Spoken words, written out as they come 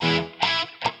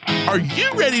Are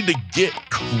you ready to get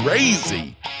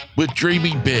crazy with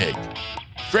dreaming big?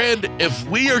 Friend, if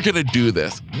we are going to do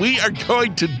this, we are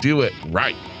going to do it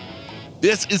right.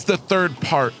 This is the third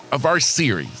part of our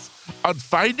series on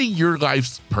finding your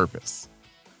life's purpose.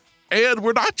 And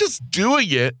we're not just doing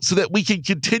it so that we can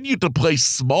continue to play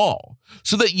small,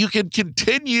 so that you can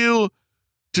continue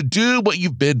to do what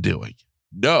you've been doing.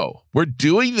 No, we're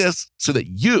doing this so that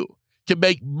you can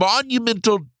make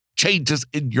monumental changes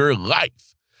in your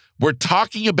life. We're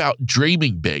talking about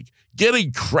dreaming big,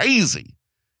 getting crazy,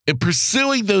 and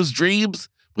pursuing those dreams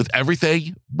with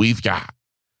everything we've got.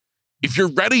 If you're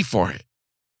ready for it,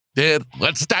 then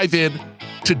let's dive in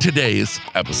to today's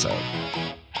episode.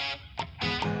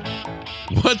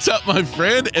 What's up, my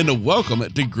friend, and welcome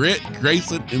to Grit, Grace,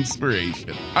 and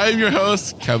Inspiration. I am your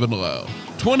host, Kevin Lowe.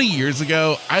 20 years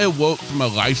ago, I awoke from a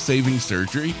life-saving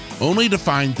surgery only to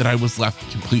find that I was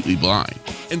left completely blind.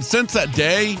 And since that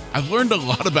day, I've learned a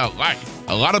lot about life,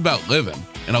 a lot about living,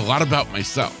 and a lot about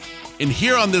myself. And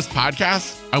here on this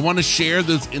podcast, I want to share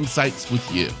those insights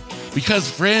with you. Because,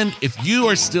 friend, if you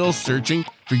are still searching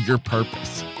for your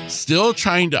purpose, still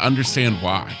trying to understand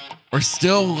why, or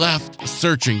still left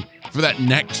searching for that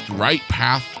next right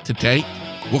path to take,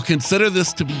 well, consider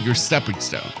this to be your stepping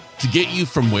stone to get you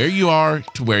from where you are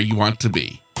to where you want to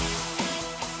be.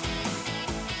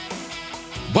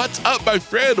 What's up, my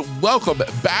friend? Welcome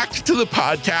back to the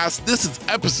podcast. This is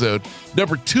episode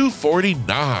number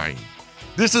 249.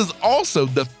 This is also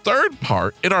the third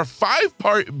part in our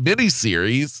 5-part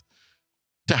mini-series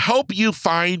to help you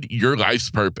find your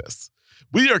life's purpose.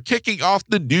 We are kicking off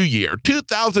the new year,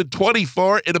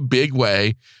 2024, in a big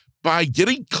way by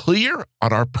getting clear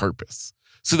on our purpose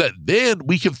so that then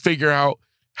we can figure out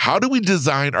how do we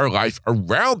design our life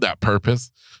around that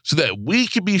purpose so that we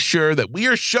can be sure that we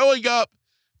are showing up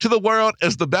to the world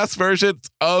as the best versions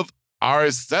of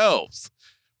ourselves.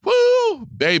 Woo,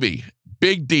 baby.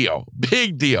 Big deal.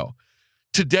 Big deal.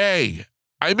 Today,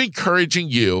 I'm encouraging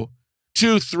you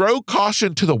to throw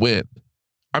caution to the wind.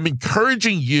 I'm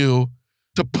encouraging you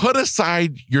to put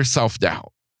aside your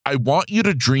self-doubt. I want you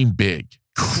to dream big,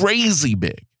 crazy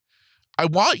big. I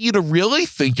want you to really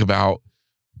think about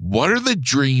what are the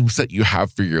dreams that you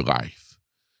have for your life?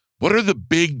 What are the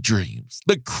big dreams,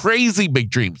 the crazy big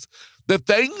dreams, the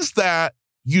things that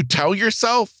you tell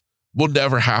yourself will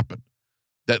never happen,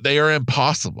 that they are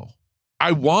impossible?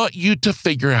 I want you to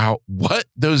figure out what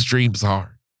those dreams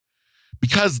are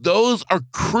because those are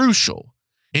crucial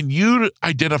in you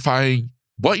identifying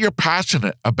what you're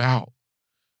passionate about,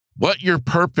 what your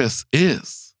purpose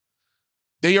is.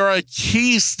 They are a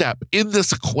key step in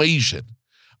this equation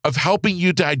of helping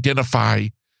you to identify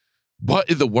what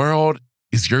in the world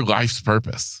is your life's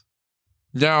purpose.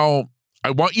 Now,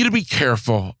 I want you to be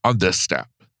careful on this step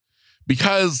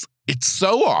because it's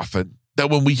so often that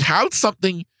when we have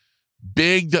something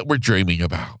big that we're dreaming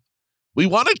about, we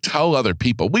want to tell other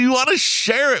people. We want to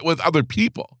share it with other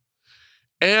people.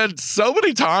 And so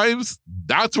many times,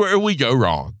 that's where we go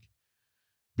wrong.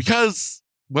 Because,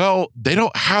 well, they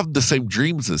don't have the same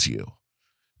dreams as you.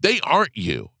 They aren't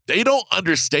you. They don't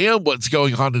understand what's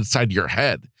going on inside your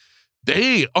head.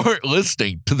 They aren't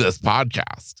listening to this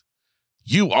podcast.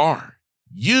 You are.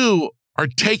 You are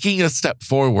taking a step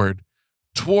forward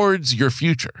towards your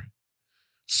future.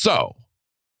 So,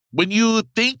 when you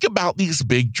think about these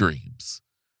big dreams,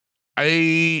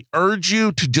 I urge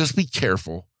you to just be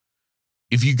careful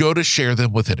if you go to share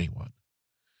them with anyone.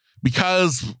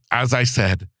 Because, as I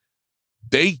said,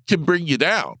 they can bring you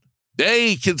down.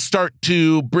 They can start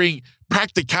to bring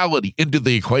practicality into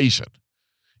the equation.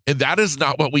 And that is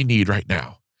not what we need right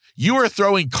now. You are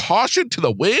throwing caution to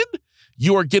the wind.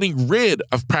 You are getting rid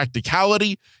of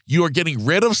practicality. You are getting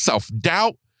rid of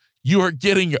self-doubt. You are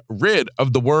getting rid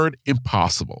of the word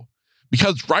impossible.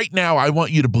 Because right now, I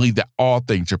want you to believe that all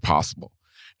things are possible.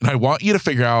 And I want you to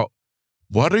figure out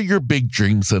what are your big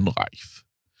dreams in life.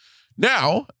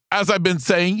 Now, as I've been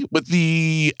saying with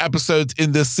the episodes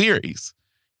in this series,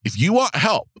 if you want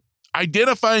help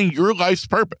identifying your life's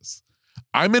purpose,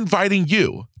 I'm inviting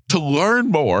you to learn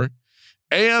more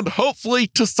and hopefully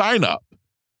to sign up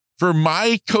for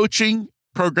my coaching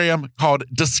program called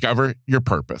Discover Your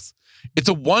Purpose. It's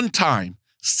a one-time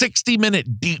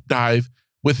 60-minute deep dive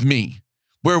with me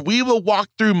where we will walk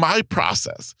through my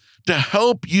process to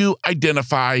help you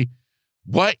identify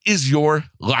what is your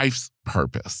life's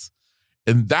purpose.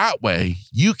 And that way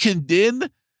you can then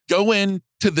go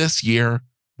into this year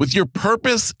with your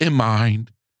purpose in mind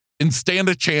and stand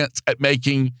a chance at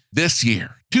making this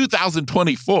year,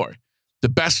 2024, the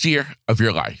best year of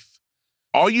your life.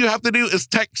 All you have to do is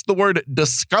text the word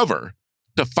DISCOVER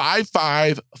to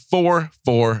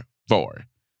 55444.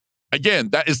 Again,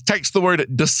 that is text the word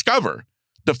discover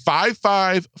to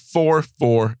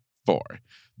 55444.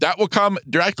 That will come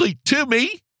directly to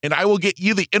me, and I will get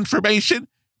you the information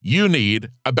you need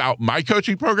about my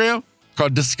coaching program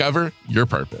called Discover Your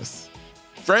Purpose.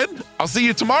 Friend, I'll see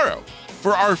you tomorrow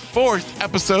for our 4th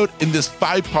episode in this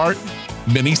 5-part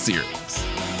mini-series.